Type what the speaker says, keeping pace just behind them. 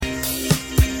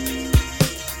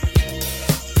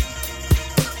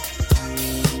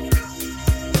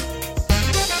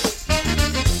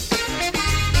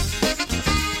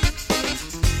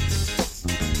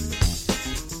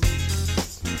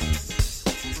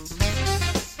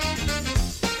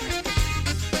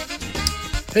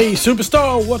Hey,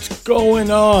 superstar, what's going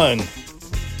on?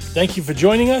 Thank you for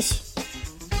joining us.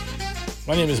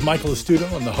 My name is Michael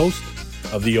Astuto. I'm the host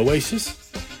of The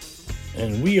Oasis.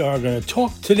 And we are going to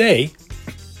talk today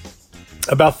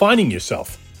about finding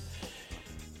yourself.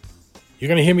 You're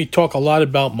going to hear me talk a lot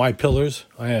about my pillars.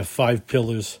 I have 5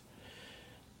 pillars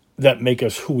that make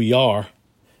us who we are.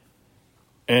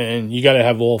 And you got to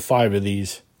have all 5 of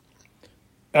these.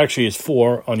 Actually, it's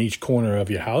 4 on each corner of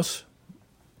your house,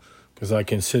 because I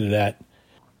consider that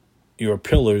your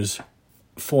pillars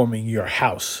forming your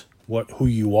house, who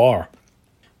you are.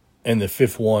 And the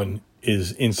 5th one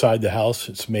is inside the house.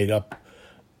 It's made up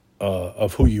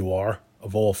of who you are,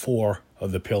 of all 4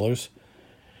 of the pillars.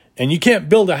 And you can't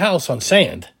build a house on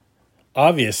sand,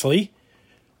 obviously.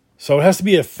 So it has to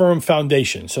be a firm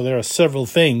foundation. So there are several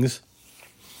things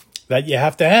that you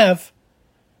have to have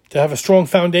a strong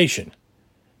foundation.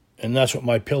 And that's what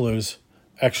my pillars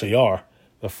actually are.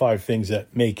 The 5 things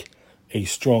that make a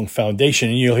strong foundation.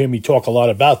 And you'll hear me talk a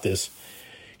lot about this.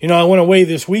 You know, I went away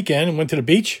this weekend and went to the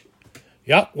beach.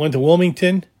 Yeah, went to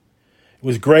Wilmington. It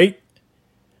was great.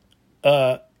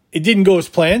 It didn't go as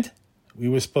planned. We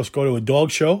were supposed to go to a dog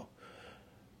show.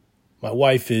 My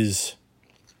wife is,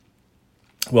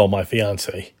 my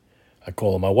fiance. I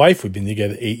call her my wife. We've been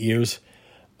together 8 years.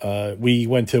 We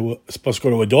supposed to go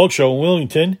to a dog show in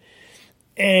Wilmington.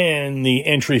 And the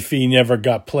entry fee never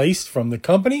got placed from the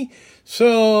company,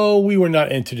 so we were not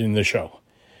entered in the show.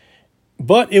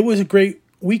 But it was a great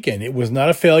weekend. It was not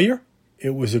a failure.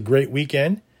 It was a great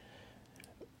weekend.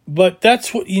 But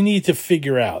that's what you need to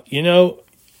figure out. You know,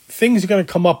 things are going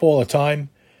to come up all the time.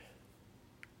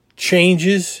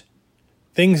 Changes,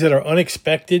 things that are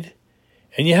unexpected,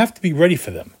 and you have to be ready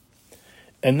for them.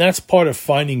 And that's part of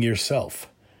finding yourself.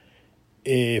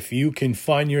 If you can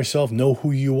find yourself, know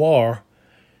who you are,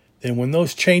 then when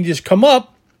those changes come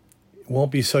up, it won't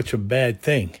be such a bad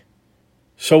thing.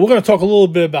 So we're going to talk a little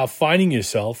bit about finding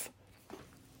yourself.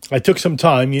 I took some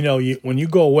time, when you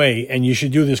go away, and you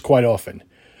should do this quite often.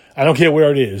 I don't care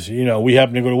where it is. We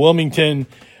happen to go to Wilmington,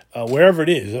 wherever it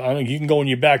is. You can go in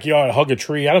your backyard, hug a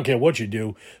tree. I don't care what you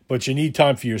do, but you need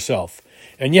time for yourself.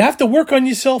 And you have to work on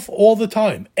yourself all the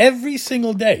time, every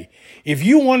single day. If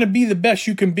you want to be the best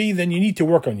you can be, then you need to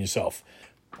work on yourself.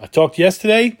 I talked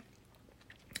yesterday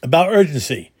about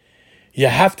urgency. You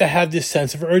have to have this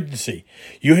sense of urgency.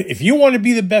 If you want to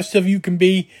be the best of you can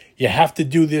be, you have to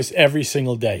do this every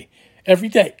single day. Every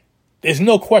day. There's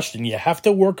no question. You have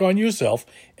to work on yourself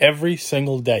every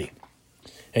single day.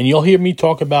 And you'll hear me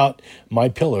talk about my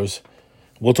pillars.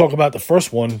 We'll talk about the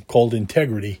first one called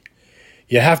integrity.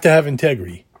 You have to have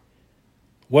integrity.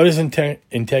 What is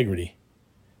integrity?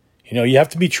 You have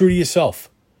to be true to yourself.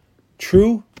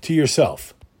 True to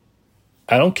yourself.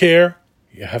 I don't care.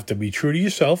 You have to be true to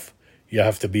yourself. You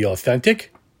have to be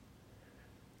authentic.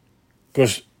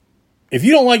 Because if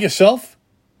you don't like yourself,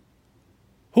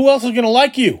 who else is going to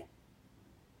like you?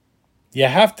 You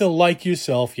have to like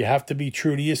yourself. You have to be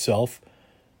true to yourself.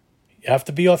 You have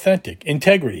to be authentic.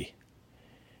 Integrity.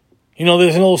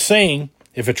 There's an old saying,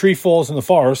 if a tree falls in the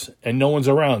forest and no one's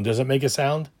around, does it make a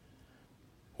sound?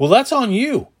 Well, that's on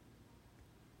you.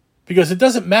 Because it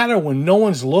doesn't matter when no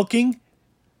one's looking.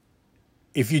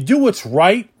 If you do what's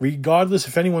right, regardless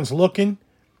if anyone's looking,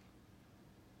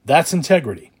 that's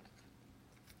integrity.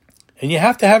 And you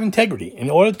have to have integrity. In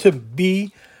order to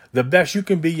be the best you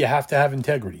can be, you have to have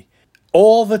integrity.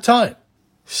 All the time.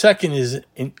 Second is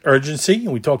urgency,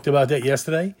 and we talked about that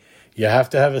yesterday. You have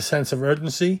to have a sense of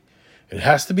urgency. It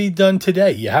has to be done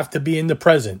today. You have to be in the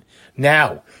present.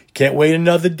 Now. You can't wait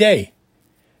another day.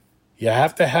 You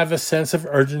have to have a sense of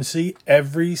urgency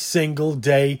every single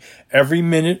day, every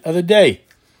minute of the day.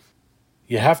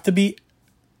 You have to be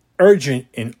urgent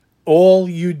in all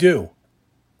you do,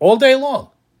 all day long.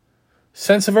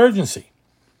 Sense of urgency.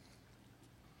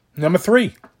 Number 3,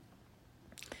 you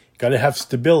got to have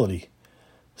stability.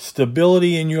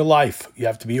 Stability in your life. You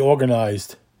have to be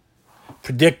organized,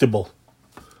 predictable.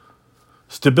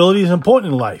 Stability is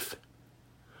important in life.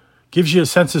 Gives you a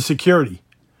sense of security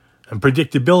and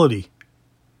predictability.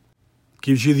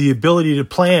 Gives you the ability to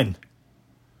plan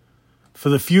for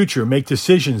the future, make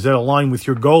decisions that align with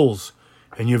your goals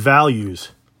and your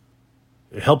values.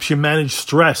 It helps you manage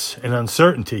stress and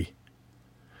uncertainty.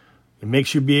 It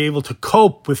makes you be able to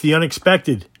cope with the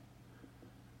unexpected.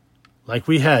 Like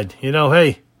we had,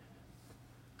 hey,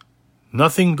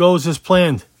 nothing goes as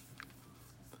planned.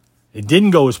 It didn't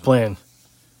go as planned.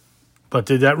 But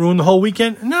did that ruin the whole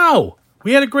weekend? No,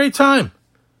 we had a great time.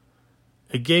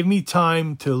 It gave me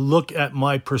time to look at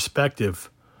my perspective,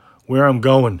 where I'm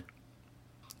going.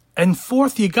 And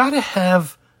 4th, you got to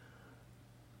have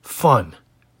fun.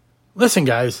 Listen,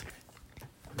 guys,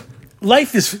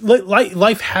 life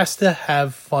has to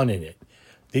have fun in it.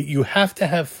 That you have to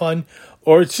have fun,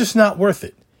 or it's just not worth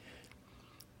it.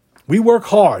 We work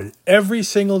hard every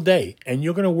single day, and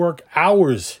you're going to work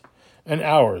hours and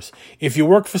hours. If you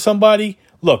work for somebody,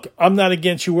 look, I'm not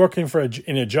against you working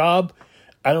in a job.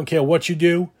 I don't care what you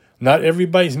do. Not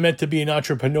everybody's meant to be an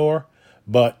entrepreneur,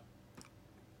 but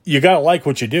you got to like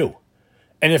what you do.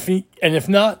 And if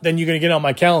not, then you're going to get on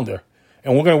my calendar,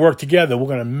 and we're going to work together. We're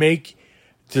going to make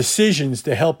decisions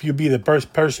to help you be the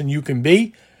best person you can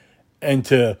be, and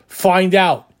to find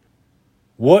out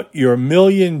what your $1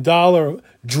 million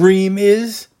dream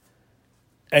is,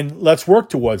 and let's work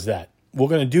towards that. We're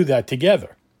going to do that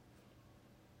together.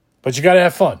 But you got to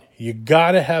have fun. You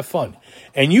got to have fun.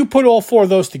 And you put all four of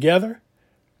those together,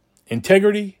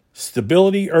 integrity,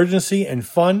 stability, urgency, and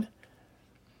fun,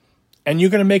 and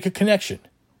you're going to make a connection.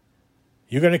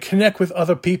 You're going to connect with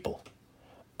other people.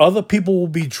 Other people will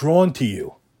be drawn to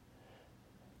you.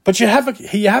 But you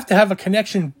have to have a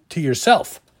connection to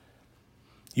yourself.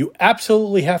 You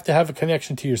absolutely have to have a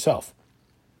connection to yourself.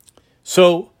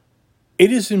 So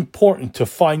it is important to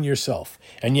find yourself,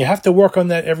 and you have to work on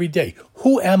that every day.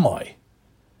 Who am I?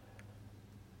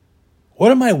 What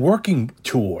am I working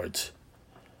towards?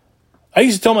 I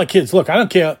used to tell my kids, look, I don't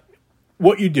care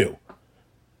what you do.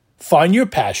 Find your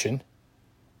passion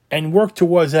and work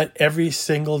towards that every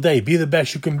single day. Be the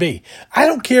best you can be. I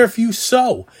don't care if you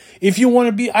sew. If you want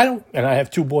to be, and I have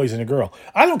 2 boys and a girl.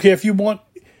 I don't care if you want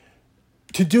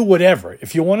to do whatever.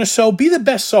 If you want to sew, be the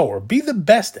best sewer. Be the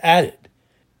best at it.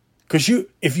 Because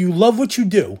if you love what you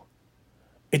do,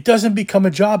 it doesn't become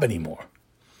a job anymore.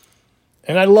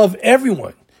 And I love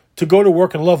everyone to go to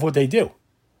work and love what they do.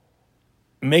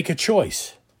 Make a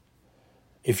choice.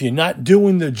 If you're not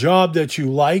doing the job that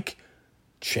you like,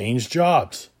 change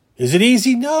jobs. Is it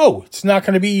easy? No, it's not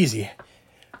going to be easy.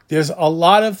 There's a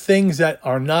lot of things that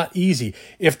are not easy.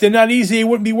 If they're not easy, it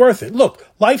wouldn't be worth it. Look,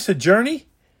 life's a journey.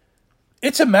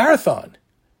 It's a marathon.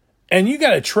 And you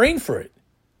got to train for it.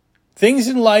 Things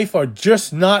in life are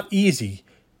just not easy.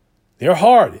 They're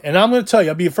hard. And I'm going to tell you,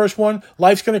 I'll be the first one.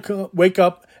 Life's going to wake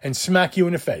up and smack you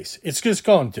in the face. It's just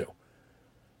going to.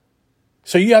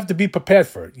 So you have to be prepared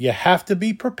for it. You have to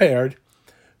be prepared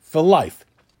for life.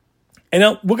 And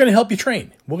we're going to help you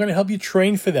train. We're going to help you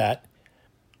train for that.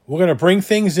 We're going to bring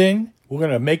things in. We're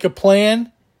going to make a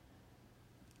plan.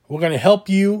 We're going to help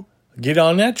you get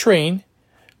on that train,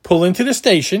 pull into the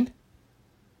station,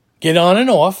 get on and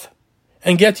off,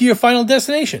 and get to your final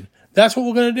destination. That's what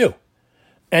we're going to do.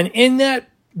 And in that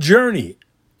journey,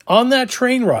 on that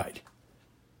train ride,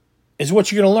 is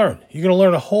what you're going to learn. You're going to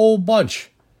learn a whole bunch.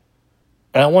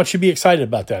 And I want you to be excited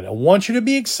about that. I want you to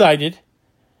be excited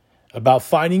about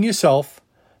finding yourself,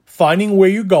 finding where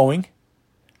you're going,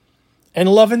 and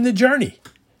loving the journey.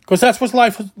 Because that's what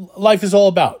life is all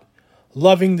about.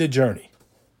 Loving the journey.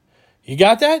 You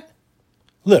got that?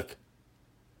 Look,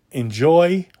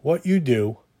 enjoy what you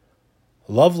do.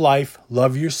 Love life.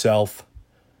 Love yourself.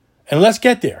 And let's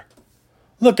get there.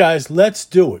 Look, guys, let's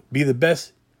do it. Be the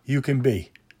best you can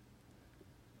be.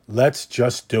 Let's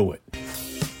just do it.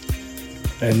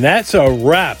 And that's a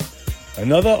wrap.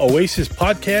 Another Oasis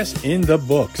podcast in the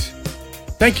books.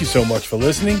 Thank you so much for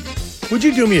listening. Would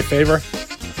you do me a favor?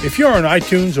 If you're on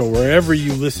iTunes or wherever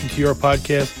you listen to your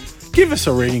podcast, give us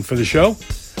a rating for the show.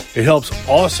 It helps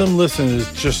awesome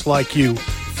listeners just like you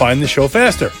find the show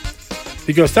faster.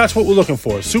 Because that's what we're looking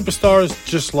for, superstars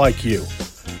just like you.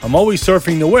 I'm always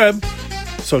surfing the web,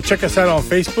 so check us out on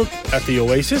Facebook at The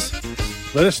Oasis.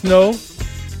 Let us know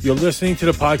you're listening to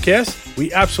the podcast.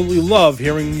 We absolutely love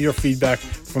hearing your feedback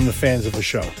from the fans of the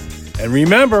show. And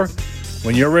remember,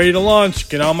 when you're ready to launch,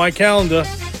 get on my calendar.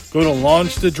 Go to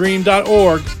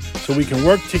launchthedream.org so we can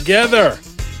work together,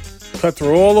 cut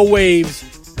through all the waves,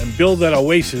 and build that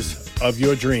oasis of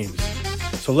your dreams.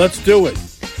 So let's do it.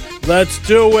 Let's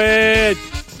do it.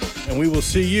 And we will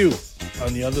see you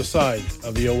on the other side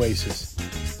of the oasis.